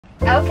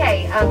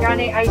Okay,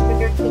 grande ice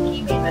sugar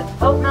cookie made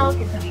with oat milk.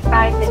 It's gonna be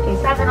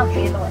 $5.57. I'll see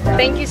you in the window.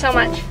 Thank you so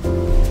much.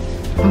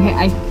 Okay,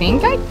 I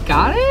think I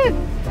got it.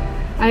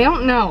 I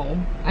don't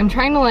know. I'm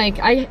trying to like,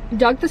 I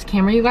dug this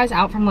camera, you guys,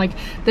 out from like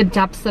the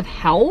depths of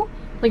hell.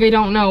 Like I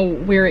don't know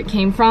where it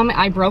came from.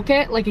 I broke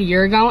it like a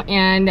year ago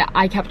and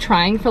I kept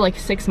trying for like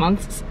 6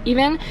 months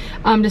even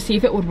to see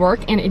if it would work,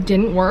 and it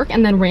didn't work.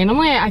 And then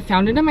randomly I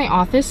found it in my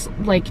office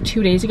like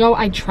 2 days ago.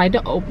 I tried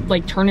to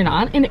like turn it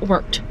on and it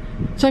worked.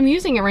 So I'm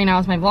using it right now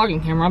as my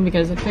vlogging camera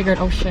because I figured,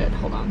 oh shit,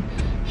 hold on.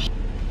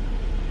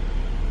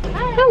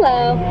 Hi.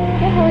 Hello.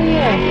 Good, how are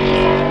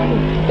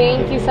you?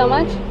 Thank you so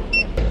much.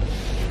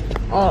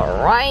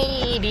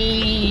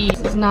 Alrighty. This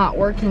is not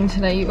working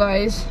today, you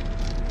guys.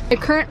 The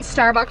current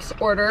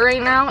Starbucks order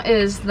right now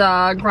is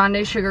the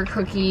grande sugar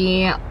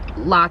cookie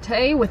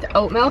latte with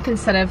oat milk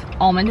instead of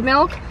almond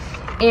milk,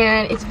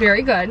 and it's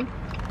very good.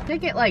 I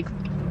think it like,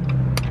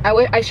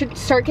 I should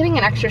start getting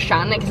an extra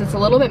shot in it because it's a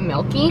little bit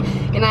milky,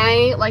 and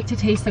I like to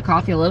taste the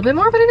coffee a little bit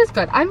more, but it is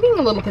good. I'm being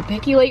a little bit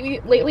picky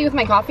lately with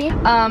my coffee.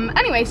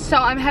 Anyway, so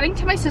I'm heading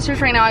to my sister's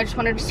right now. I just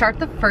wanted to start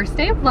the first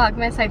day of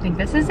Vlogmas. I think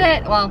this is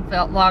it. Well,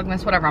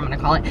 Vlogmas, whatever I'm gonna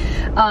call it.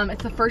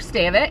 It's the first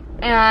day of it,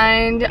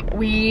 and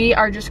we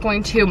are just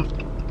going to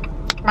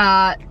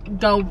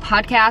go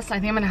podcast. I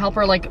think I'm gonna help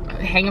her like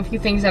hang a few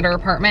things at her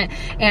apartment,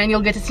 and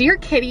you'll get to see her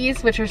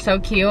kitties, which are so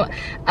cute,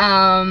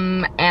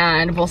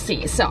 and we'll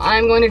see. So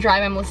I'm going to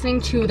drive. I'm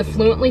listening to the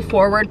Fluently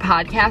Forward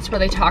podcast where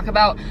they talk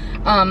about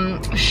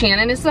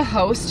Shannon is the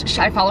host.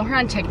 I follow her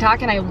on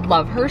TikTok and I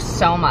love her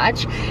so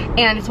much,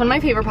 and it's one of my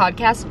favorite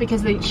podcasts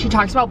because she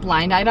talks about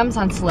blind items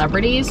on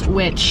celebrities,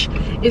 which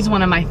is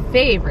one of my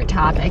favorite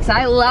topics.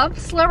 I love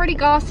celebrity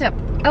gossip.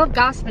 I love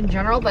gossip in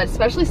general, but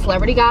especially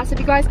celebrity gossip,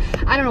 you guys.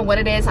 I don't know what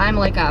it is. I'm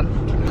like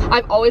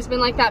I've always been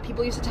like that.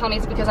 People used to tell me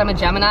it's because I'm a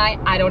Gemini.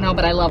 I don't know,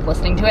 but I love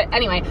listening to it.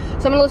 Anyway, so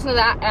I'm gonna listen to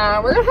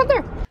that. We're gonna head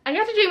there. I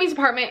got to Jamie's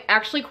apartment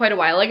actually quite a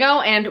while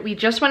ago, and we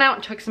just went out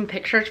and took some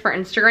pictures for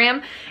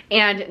Instagram,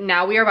 and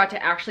now we are about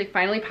to actually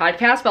finally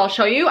podcast, but I'll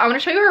show you. I want to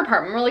show you her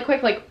apartment really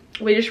quick. Like,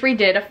 we just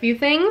redid a few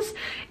things,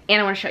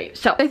 and I want to show you.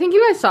 So I think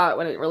you guys saw it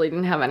when it really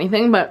didn't have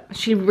anything, but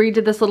she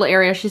redid this little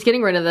area. She's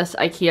getting rid of this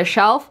IKEA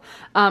shelf,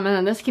 and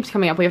then this keeps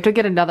coming up. We have to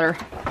get another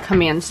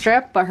command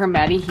strip, but her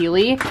Maddie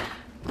Healy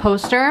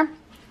poster,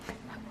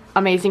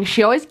 amazing.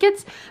 She always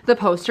gets the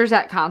posters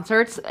at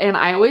concerts, and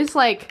I always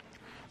like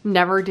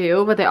never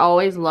do, but they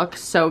always look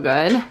so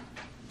good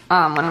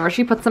whenever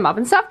she puts them up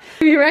and stuff.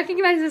 If you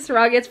recognize this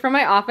rug, it's from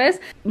my office,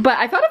 but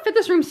I thought it fit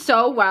this room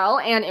so well,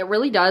 and it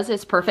really does.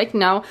 It's perfect.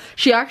 No,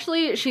 she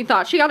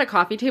thought she got a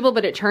coffee table,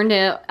 but it turned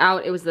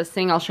out it was this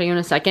thing. I'll show you in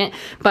a second,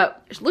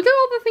 but look at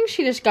all the things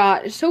she just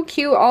got. It's so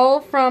cute,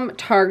 all from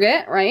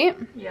Target, right?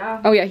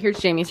 Yeah. Oh yeah, here's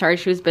Jamie. Sorry,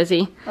 she was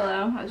busy.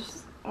 Hello, I was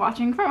just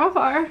watching from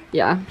afar.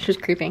 Yeah, she was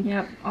creeping.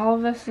 Yep, all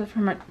of this is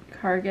from a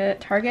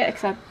Target,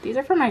 except these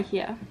are from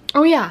IKEA.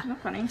 Oh yeah. Isn't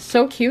that funny?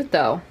 So cute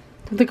though.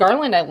 The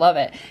garland, I love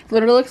it. It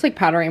literally looks like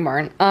Pottery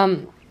Barn.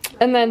 And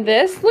then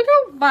this, look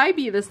how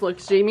vibey this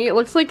looks, Jamie. It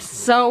looks like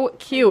so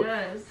cute.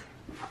 It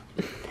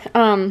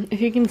does.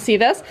 If you can see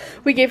this,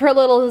 we gave her a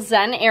little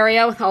zen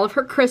area with all of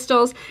her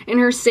crystals and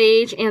her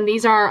sage, and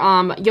these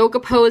are yoga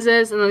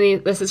poses, and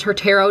then this is her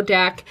tarot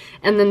deck,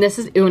 and then this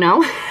is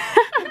Uno.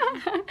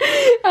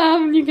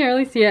 You can't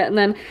really see it, and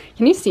then,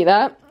 can you see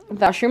that?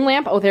 Mushroom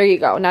lamp. Oh, there you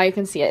go. Now you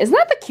can see it. Isn't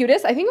that the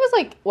cutest? I think it was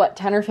like, what,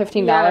 $10 or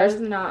 $15? Yeah, it's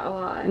not a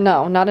lot.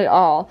 No, not at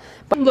all.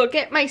 But look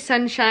at my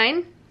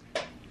sunshine.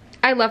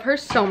 I love her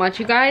so much,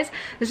 you guys.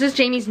 This is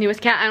Jamie's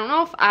newest cat. I don't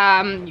know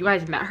if you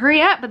guys met her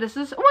yet, but this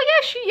is, well,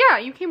 yeah,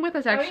 you came with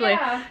us actually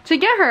to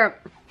get her.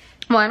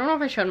 Well, I don't know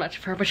if I showed much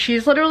of her, but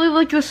she's literally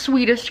like the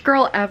sweetest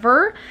girl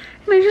ever,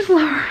 and I just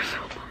love her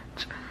so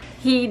much.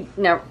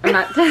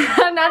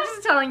 I'm not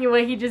just telling you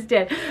what he just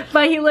did,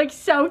 but he looks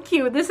so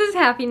cute. This is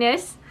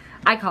Happiness.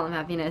 I call him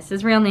Happiness.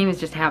 His real name is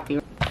just Happy.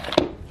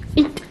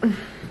 Eat.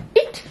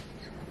 Eat.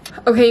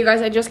 Okay, you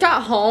guys, I just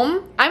got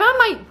home. I'm on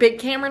my big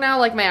camera now,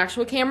 like my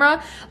actual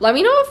camera. Let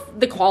me know if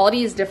the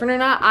quality is different or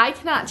not. I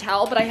cannot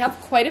tell, but I have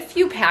quite a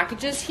few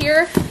packages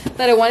here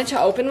that I wanted to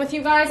open with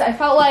you guys. I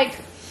felt like,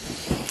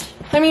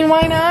 I mean,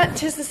 why not?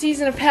 'Tis the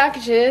season of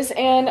packages.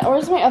 And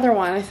where's my other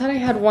one? I thought I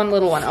had one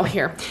little one. Oh,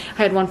 here.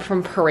 I had one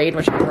from Parade,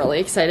 which I'm really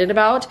excited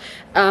about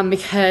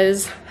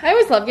because I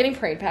always love getting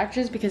Parade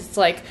packages because it's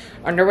like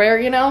underwear,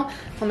 you know?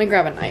 Let me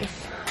grab a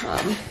knife.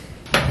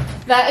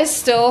 That is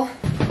still,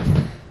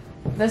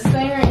 this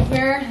thing right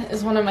here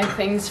is one of my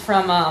things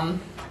from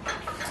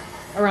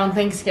around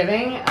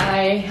Thanksgiving.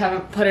 I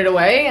haven't put it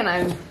away,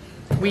 and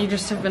we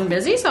just have been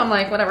busy, so I'm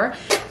like, whatever.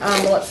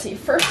 Let's see,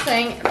 first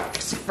thing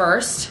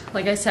first,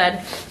 like I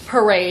said,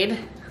 Parade,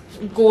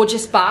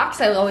 gorgeous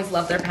box. I always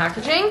love their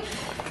packaging,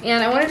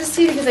 and I wanted to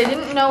see because I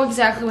didn't know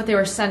exactly what they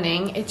were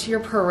sending. It's your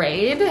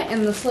Parade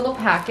in this little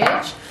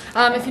package.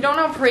 If you don't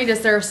know what Parade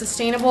is, they're a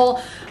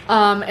sustainable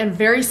and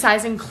very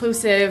size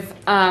inclusive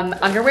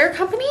underwear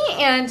company,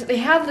 and they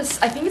have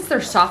this, I think it's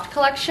their soft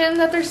collection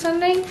that they're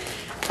sending.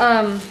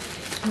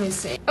 Let me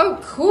see. Oh,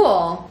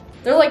 cool.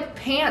 They're like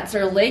pants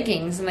or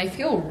leggings, and they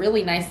feel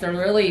really nice. They're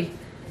really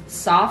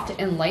soft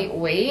and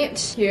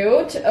lightweight.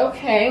 Cute.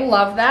 Okay,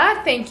 love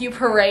that. Thank you,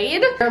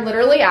 Parade. They're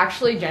literally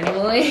actually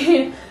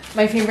genuinely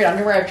my favorite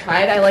underwear I've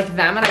tried. I like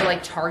them and I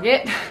like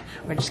Target,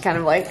 which is kind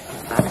of like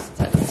opposite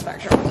side of the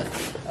spectrum. But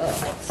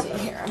let's see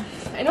here.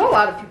 I know a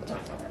lot of people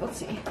talk about it. Let's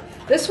see.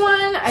 This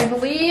one, I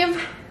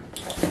believe,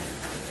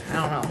 I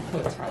don't know who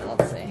it's from.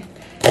 Let's see.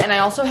 And I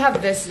also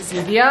have this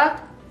Zevia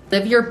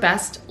Live Your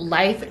Best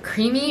Life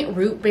Creamy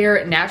Root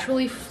Beer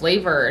Naturally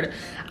Flavored.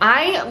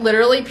 I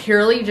literally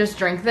purely just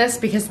drink this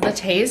because of the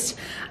taste.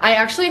 I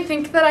actually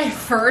think that I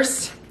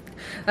first,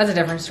 that's a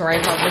different story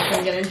I probably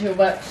shouldn't get into,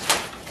 but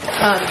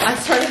I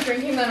started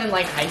drinking them in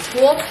like high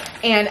school,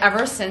 and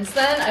ever since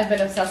then I've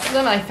been obsessed with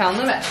them. I found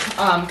them at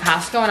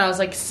Costco, and I was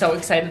like so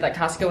excited that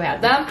Costco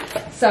had them.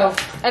 So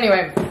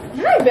anyway,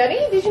 hi Betty,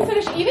 did you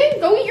finish eating?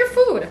 Go eat your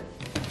food.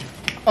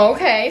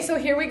 Okay, so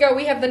here we go.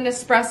 We have the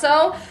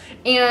Nespresso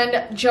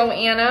and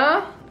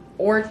Joanna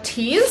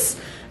Ortiz.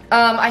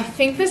 I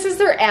think this is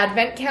their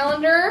advent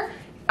calendar.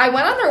 I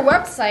went on their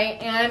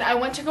website and I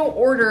went to go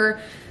order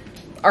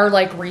our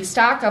like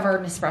restock of our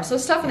Nespresso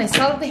stuff, and I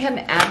saw that they had an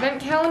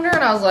advent calendar,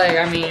 and I was like,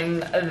 I mean,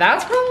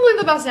 that's probably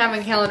the best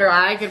advent calendar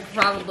I could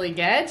probably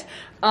get.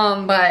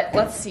 But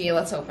let's see,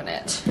 let's open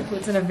it.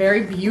 It's in a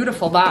very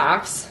beautiful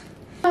box.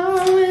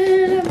 Oh,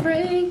 and a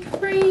break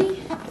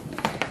free.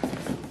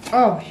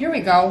 Oh, here we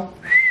go.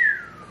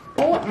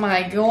 Oh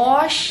my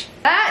gosh.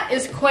 That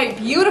is quite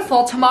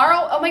beautiful.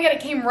 Tomorrow, oh my god, it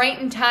came right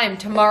in time.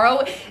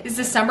 Tomorrow is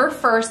December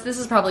 1st. This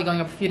is probably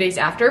going up a few days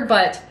after,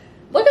 but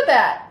look at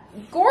that.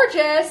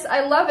 Gorgeous.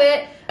 I love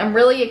it. I'm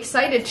really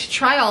excited to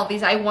try all of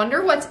these. I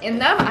wonder what's in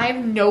them. I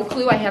have no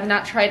clue. I have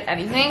not tried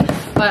anything,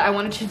 but I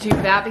wanted to do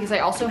that because I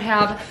also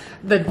have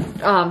the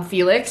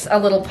Felix, a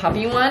little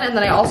puppy one, and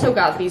then I also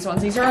got these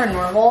ones. These are a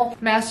normal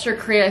Master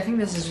Create. I think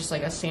this is just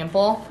like a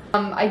sample.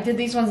 I did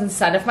these ones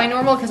instead of my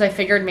normal because I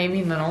figured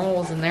maybe the normal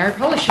was in there. I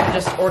probably should have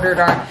just ordered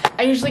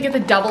I usually get the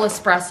double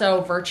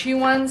espresso Virtue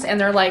ones, and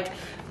they're like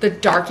the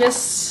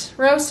darkest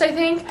roast, I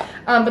think.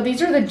 But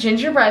these are the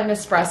gingerbread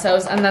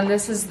Nespressos, and then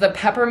this is the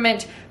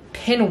peppermint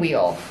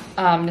pinwheel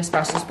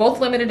Nespressos.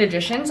 Both limited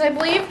editions, I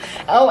believe.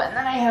 Oh, and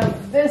then I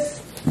have this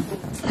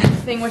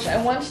thing which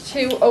I want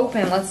to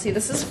open. Let's see,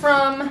 this is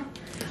from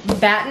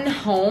Batten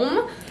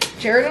Home.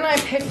 Jared and I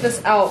picked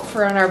this out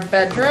for in our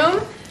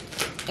bedroom,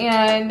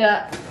 and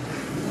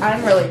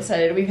I'm really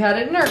excited. We've had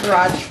it in our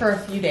garage for a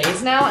few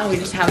days now, and we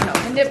just haven't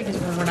opened it because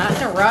we're not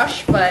in a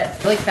rush,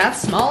 but like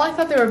that's small. I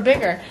thought they were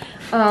bigger.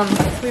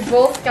 We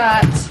both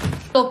got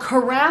little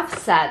carafe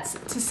sets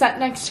to set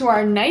next to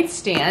our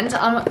nightstand.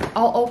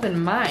 I'll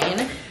open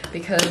mine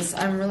because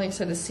I'm really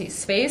excited to see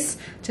space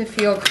to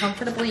feel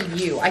comfortably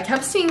you. I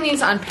kept seeing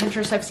these on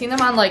Pinterest. I've seen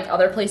them on like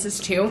other places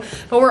too,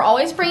 but we're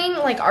always bringing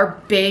like our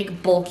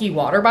big bulky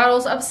water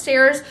bottles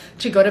upstairs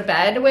to go to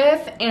bed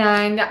with,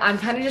 and I'm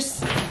kind of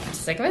just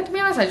sick of it, to be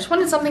honest. I just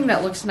wanted something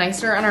that looks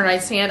nicer on our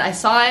nightstand. I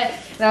saw it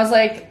and I was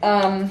like,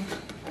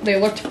 they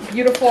looked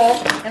beautiful,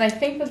 and I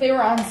think that they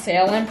were on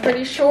sale, I'm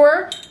pretty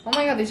sure. Oh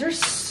my god, these are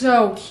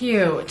so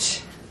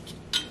cute.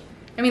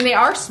 I mean, they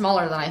are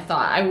smaller than I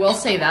thought. I will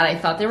say that. I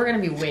thought they were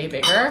going to be way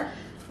bigger.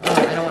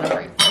 I don't want to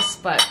break this,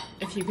 but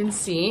if you can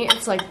see,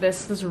 it's like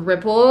this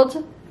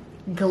rippled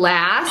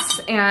glass,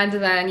 and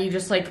then you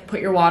just like put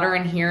your water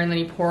in here, and then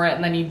you pour it,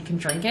 and then you can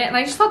drink it. And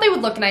I just thought they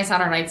would look nice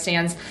on our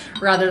nightstands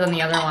rather than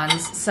the other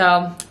ones.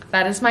 So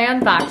that is my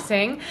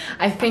unboxing.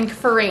 I think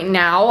for right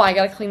now, I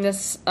gotta clean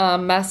this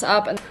mess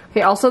up.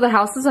 Okay, also the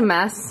house is a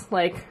mess.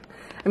 Like,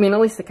 I mean, at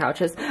least the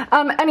couches.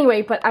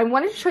 Anyway, but I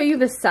wanted to show you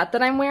this set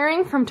that I'm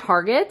wearing from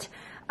Target.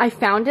 I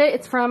found it.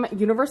 It's from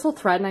Universal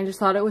Thread, and I just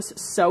thought it was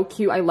so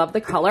cute. I love the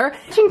color.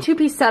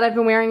 Two-piece set. I've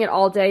been wearing it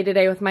all day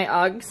today with my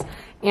Uggs,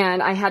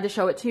 and I had to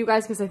show it to you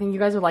guys because I think you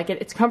guys would like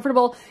it. It's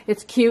comfortable.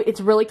 It's cute.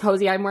 It's really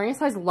cozy. I'm wearing a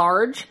size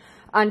large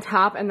on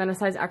top and then a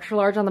size extra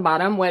large on the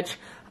bottom, which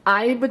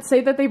I would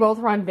say that they both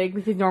run big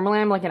because normally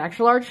I'm like an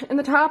extra large in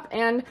the top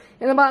and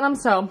in the bottom.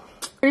 So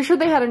pretty sure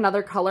they had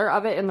another color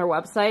of it in their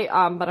website,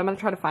 but I'm going to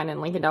try to find it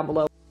and link it down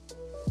below.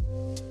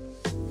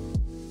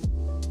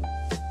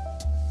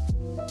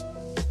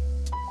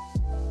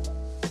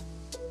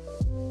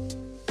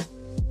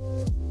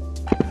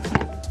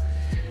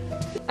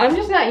 I'm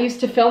just not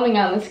used to filming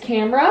on this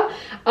camera.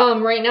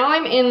 Right now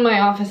I'm in my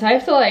office. I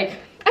have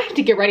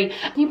to get ready.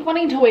 I keep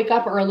wanting to wake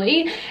up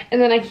early, and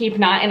then I keep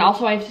not, and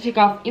also I have to take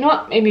off, you know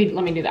what, maybe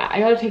let me do that. I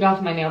gotta take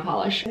off my nail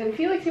polish. And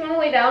Felix, you wanna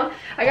lay down?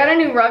 I got a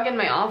new rug in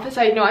my office.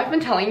 I know I've been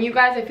telling you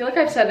guys, I feel like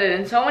I've said it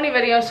in so many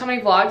videos, so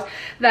many vlogs,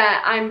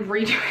 that I'm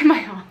redoing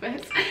my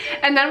office.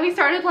 And then we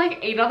started like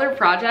 8 other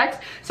projects.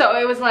 So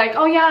it was like,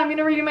 oh yeah, I'm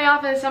gonna redo my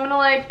office. I'm gonna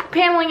like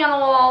paneling on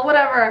the wall,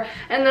 whatever.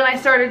 And then I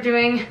started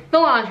doing the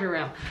laundry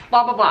room,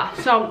 blah, blah, blah.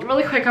 So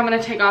really quick, I'm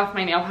gonna take off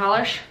my nail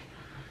polish.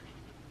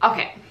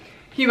 Okay,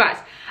 you guys,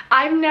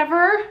 I'm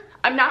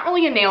not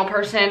really a nail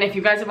person. If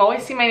you guys have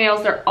always seen my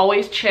nails, they're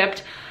always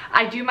chipped.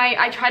 I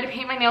try to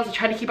paint my nails, I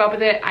try to keep up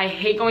with it. I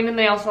hate going to the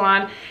nail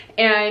salon.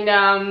 And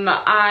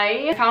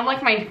I found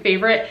like my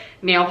favorite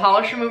nail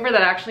polish remover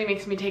that actually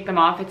makes me take them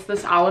off. It's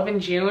this Olive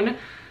and June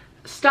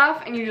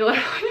stuff and you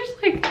literally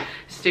just like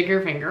stick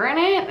your finger in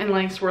it and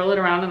like swirl it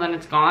around and then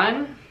it's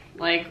gone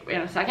like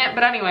in a second.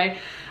 But anyway,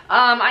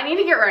 I need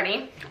to get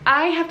ready.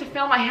 I have to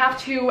film.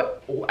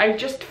 I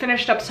just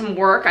finished up some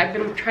work. I've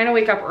been trying to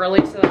wake up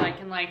early so that I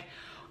can like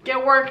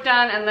get work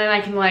done and then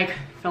I can like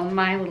film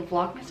my little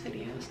Vlogmas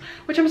videos,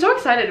 which I'm so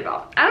excited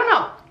about. I don't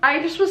know,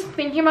 I just was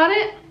thinking about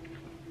it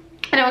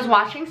and I was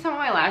watching some of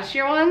my last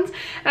year ones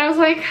and I was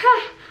like,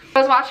 huh. I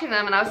was watching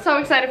them and I was so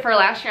excited for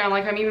last year. I'm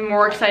like, I'm even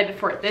more excited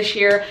for it this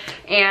year.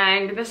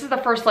 And this is the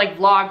first like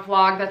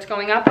vlog that's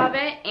going up of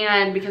it.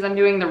 And because I'm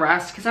doing the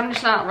rest, because I'm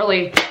not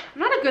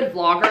a good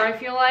vlogger, I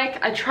feel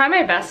like. I try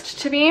my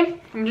best to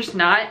be, I'm just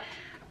not.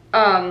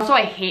 Also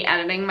I hate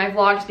editing my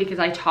vlogs because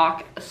I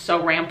talk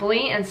so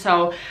rampantly and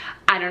so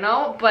I don't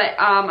know. But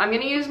I'm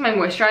gonna use my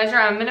moisturizer.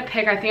 I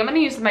think I'm gonna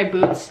use my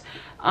Boots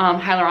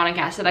hyaluronic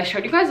acid. I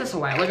showed you guys this a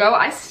while ago.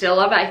 I still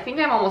love it. I think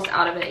I'm almost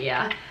out of it,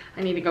 yeah.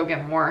 I need to go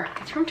get more.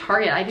 It's from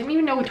Target. I didn't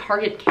even know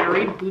Target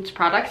carried Boots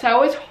products. I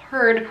always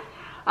heard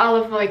all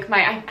of like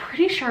I'm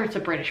pretty sure it's a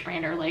British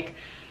brand or like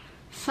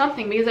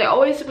something, because I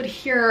always would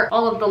hear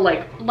all of the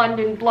like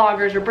London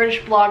bloggers or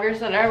British bloggers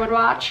that I would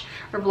watch,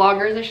 or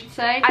vloggers I should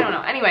say. I don't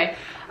know. Anyway,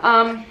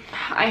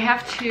 I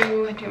have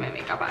to do my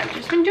makeup. I've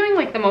just been doing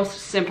like the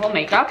most simple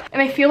makeup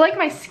and I feel like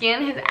my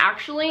skin has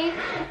actually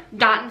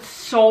gotten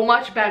so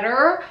much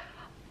better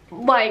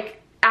like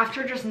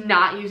after just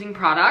not using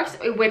products,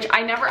 which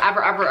I never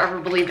ever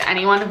believed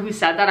anyone who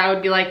said that. I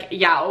would be like,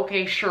 yeah,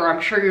 okay, sure,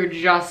 I'm sure you're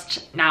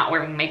just not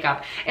wearing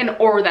makeup, and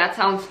or that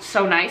sounds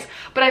so nice.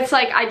 But it's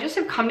like I just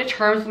have come to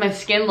terms with my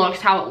skin looks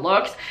how it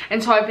looks,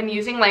 and so I've been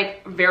using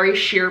like very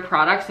sheer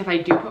products if I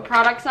do put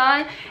products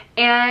on,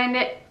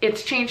 and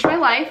it's changed my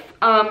life.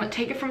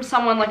 Take it from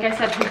someone, like I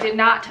said, who did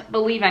not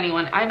believe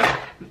anyone.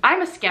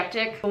 I'm a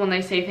skeptic when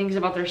they say things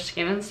about their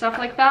skin and stuff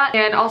like that.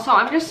 And also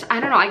I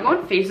don't know, I go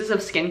in phases of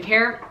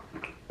skincare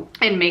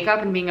and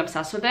makeup and being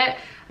obsessed with it.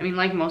 I mean,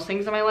 like most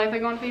things in my life I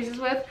go in phases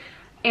with.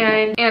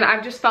 And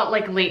I've just felt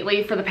like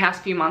lately for the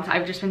past few months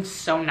I've just been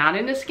so not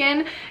into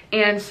skin,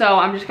 and so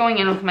I'm just going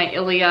in with my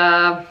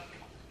Ilia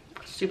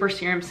Super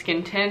Serum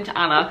Skin Tint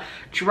on a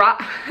dry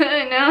no,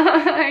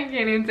 I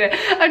can't even say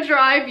it. A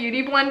dry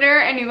beauty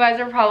blender, and you guys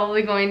are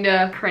probably going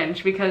to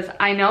cringe because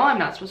I know I'm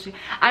not supposed to.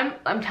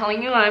 I'm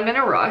telling you, I'm in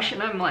a rush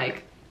and I'm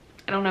like,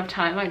 I don't have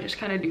time. I just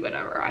kind of do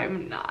whatever. I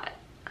don't know.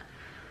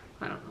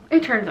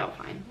 It turns out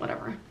fine,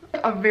 whatever.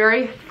 A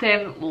very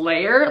thin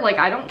layer. Like,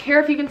 I don't care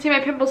if you can see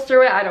my pimples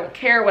through it. I don't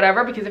care,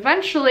 whatever, because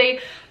eventually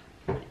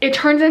it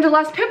turns into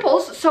less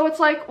pimples. So it's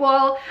like,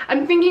 well,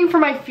 I'm thinking for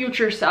my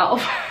future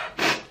self.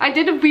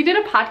 We did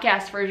a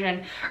podcast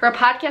version, or a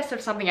podcast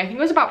of something. I think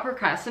it was about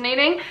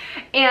procrastinating,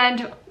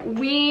 and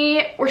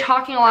we were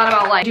talking a lot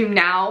about like do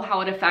now,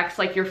 how it affects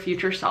like your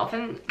future self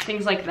and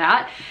things like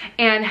that,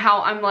 and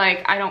how I'm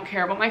like, I don't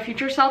care about my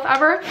future self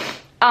ever.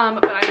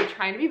 But I'm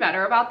trying to be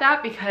better about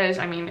that because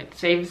I mean, it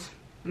saves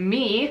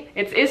me,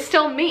 it is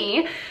still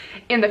me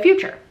in the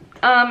future.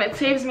 It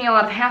saves me a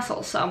lot of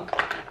hassle. So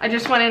I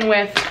just went in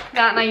with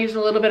that, and I used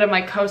a little bit of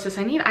my Kosas.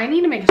 I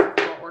need to make a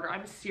circular order.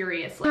 I'm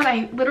serious. And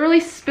I literally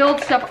spilled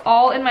stuff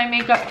all in my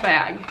makeup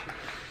bag.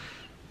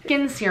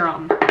 Skin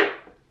serum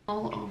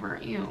all over.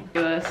 Ew.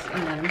 Do this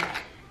and then.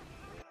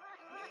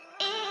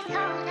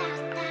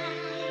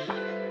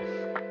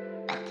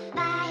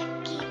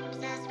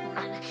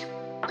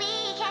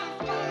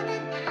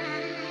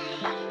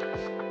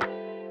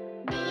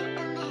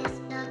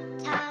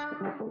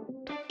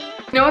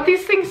 You know what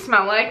these things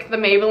smell like? The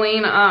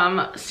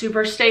Maybelline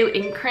Super Stay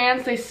ink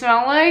crayons. They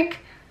smell like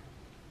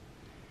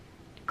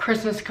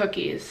Christmas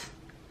cookies.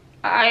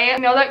 I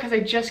know that because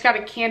I just got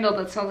a candle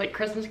that smells like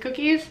Christmas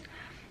cookies,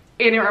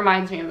 and it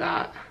reminds me of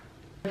that.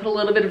 I put a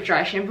little bit of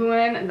dry shampoo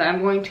in, and then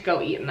I'm going to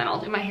go eat, and then I'll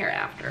do my hair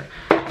after.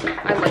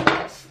 I like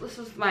this. This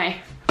is my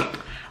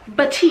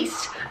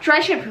Batiste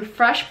dry shampoo,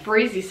 fresh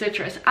breezy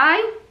citrus.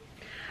 I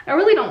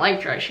really don't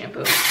like dry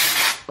shampoo.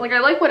 Like, I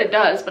like what it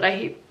does, but I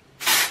hate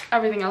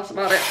everything else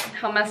about it.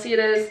 How messy it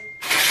is,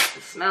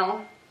 the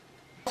smell.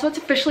 So it's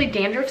officially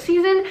dandruff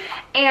season,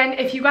 and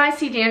if you guys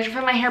see dandruff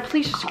in my hair,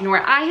 please just ignore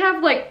it. I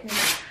have like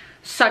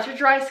such a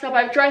dry scalp.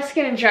 I have dry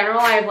skin in general.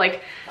 I have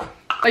like,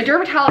 my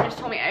dermatologist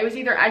told me I was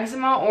either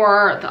eczema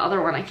or the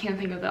other one. I can't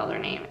think of the other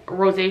name.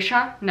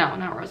 Rosacea? No,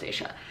 not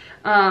rosacea.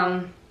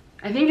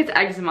 I think it's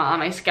eczema on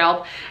my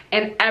scalp,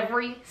 and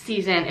every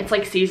season, it's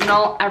like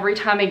seasonal. Every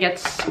time it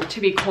gets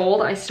to be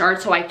cold, I start,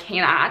 so I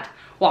cannot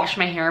wash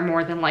my hair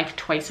more than like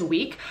twice a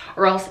week,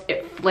 or else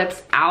it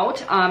flips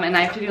out. And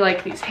I have to do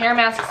like these hair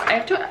masks. I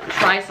have to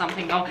try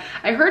something though.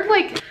 I heard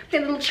like the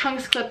little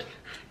chunks clip.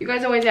 You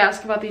guys always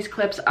ask about these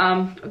clips.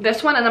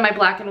 This one and then my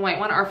black and white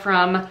one are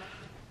from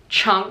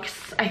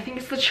Chunks. I think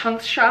it's the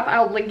Chunks shop.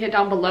 I'll link it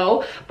down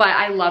below, but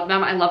I love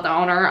them. I love the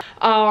owner.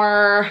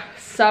 Our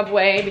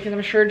Subway, because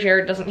I'm sure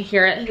Jared doesn't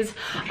hear it. His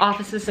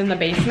office is in the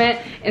basement,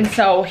 and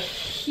so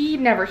he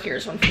never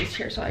hears when he's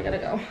here, so I gotta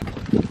go.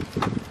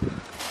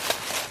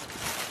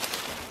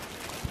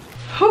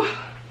 Whew.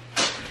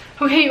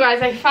 Okay, you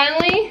guys, I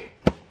finally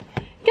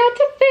got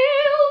to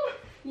film.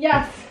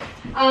 Yes,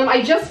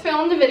 I just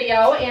filmed a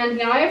video and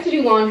now I have to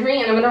do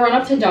laundry and I'm gonna run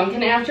up to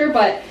Dunkin' after,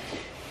 but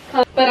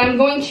I'm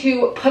going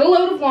to put a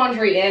load of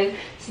laundry in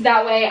so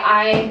that way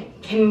I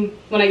can,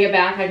 when I get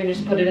back, I can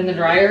just put it in the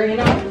dryer, you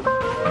know?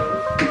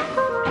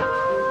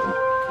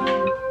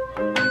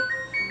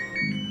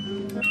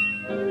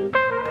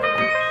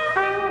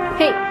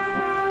 Hey,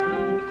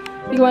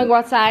 you wanna go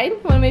outside?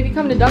 You wanna maybe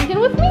come to Dunkin'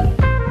 with me?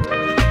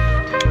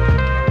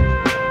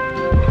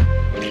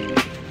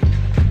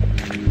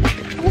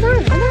 Hold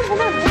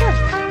on.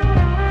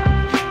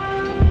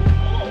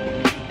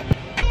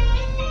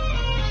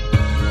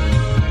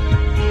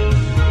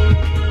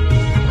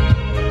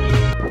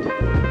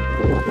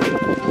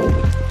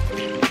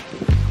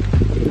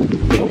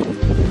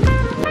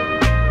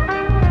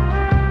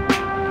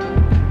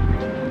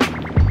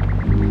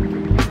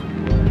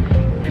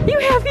 You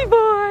happy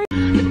boy!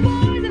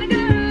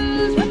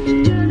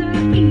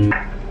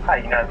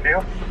 Hi, can I help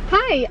you?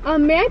 Hi,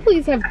 may I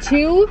please have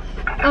 2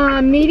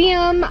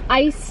 medium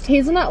iced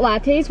hazelnut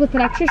lattes with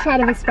an extra shot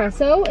of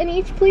espresso in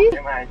each, please?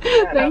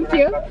 Thank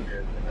you.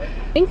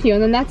 Thank you,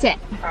 and then that's it.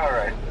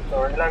 Alright,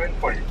 so 11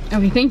 for you.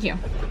 Okay, thank you.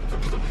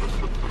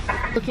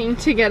 Looking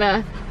to get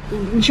a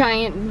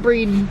giant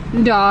breed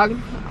dog,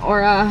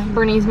 or a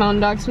Bernese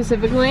Mountain Dog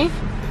specifically.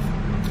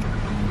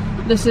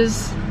 This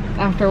is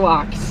after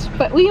walks,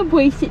 but we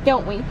embrace it,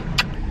 don't we?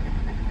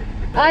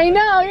 I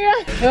know, yeah.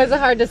 It was a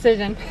hard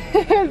decision.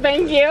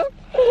 Thank you.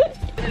 So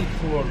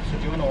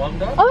do you want a long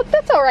dog? Oh,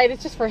 that's all right.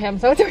 It's just for him,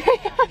 so it's okay.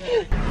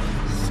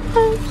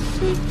 So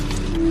sweet.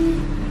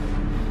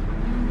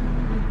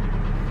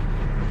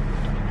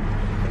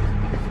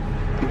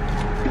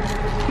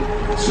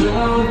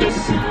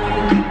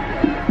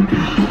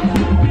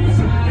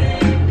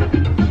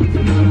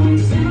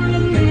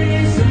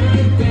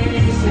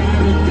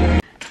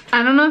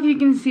 I don't know if you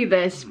can see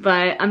this,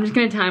 but I'm just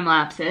gonna time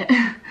lapse it.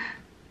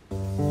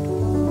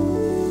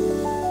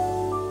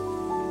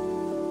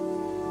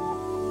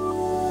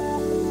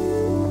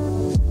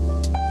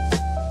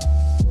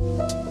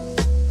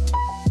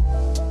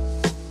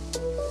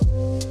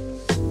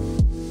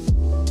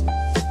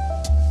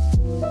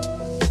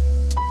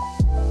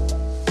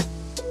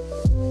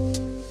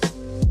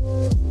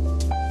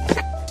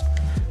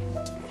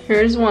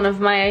 Here's one of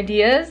my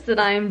ideas that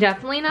I am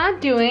definitely not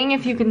doing,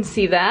 if you can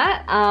see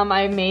that.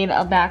 I made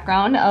a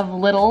background of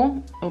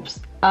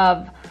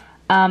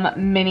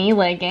mini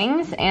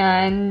leggings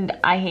and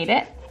I hate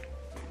it.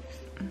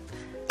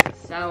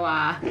 So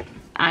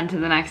on to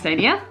the next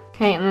idea.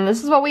 Okay, and then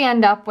this is what we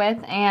end up with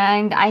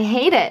and I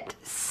hate it.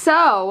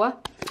 So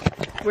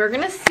we're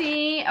gonna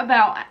see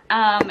about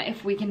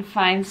if we can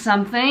find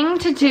something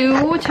to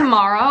do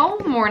tomorrow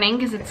morning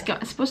because it's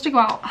supposed to go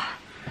out.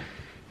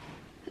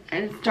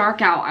 And it's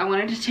dark out. I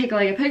wanted to take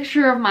like a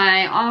picture of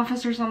my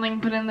office or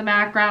something, put it in the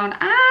background.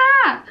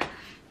 Ah!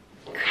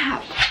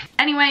 Crap.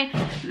 Anyway,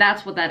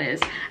 that's what that is.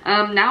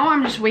 Now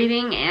I'm just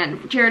waiting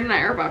and Jared and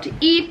I are about to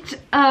eat in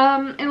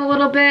a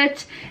little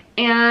bit.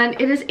 And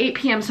it is 8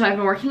 p.m. so I've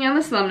been working on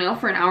this thumbnail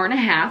for an hour and a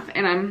half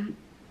and I'm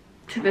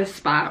to this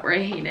spot where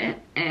I hate it.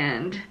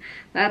 And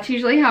that's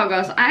usually how it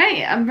goes.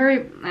 I don't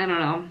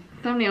know.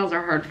 Thumbnails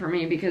are hard for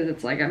me because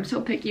it's like I'm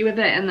so picky with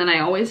it and then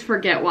I always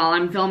forget while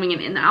I'm filming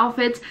and in the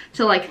outfits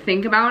to like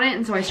think about it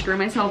and so I screw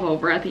myself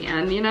over at the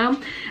end, you know?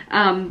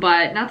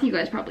 But not that you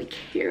guys probably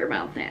care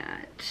about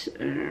that.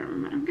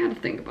 I've got to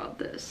think about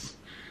this.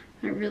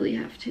 I really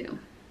have to.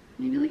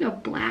 Maybe like a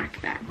black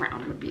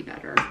background would be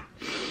better.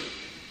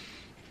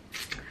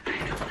 I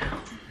don't know.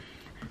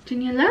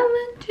 Turn your love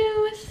into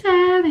a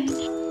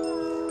savage.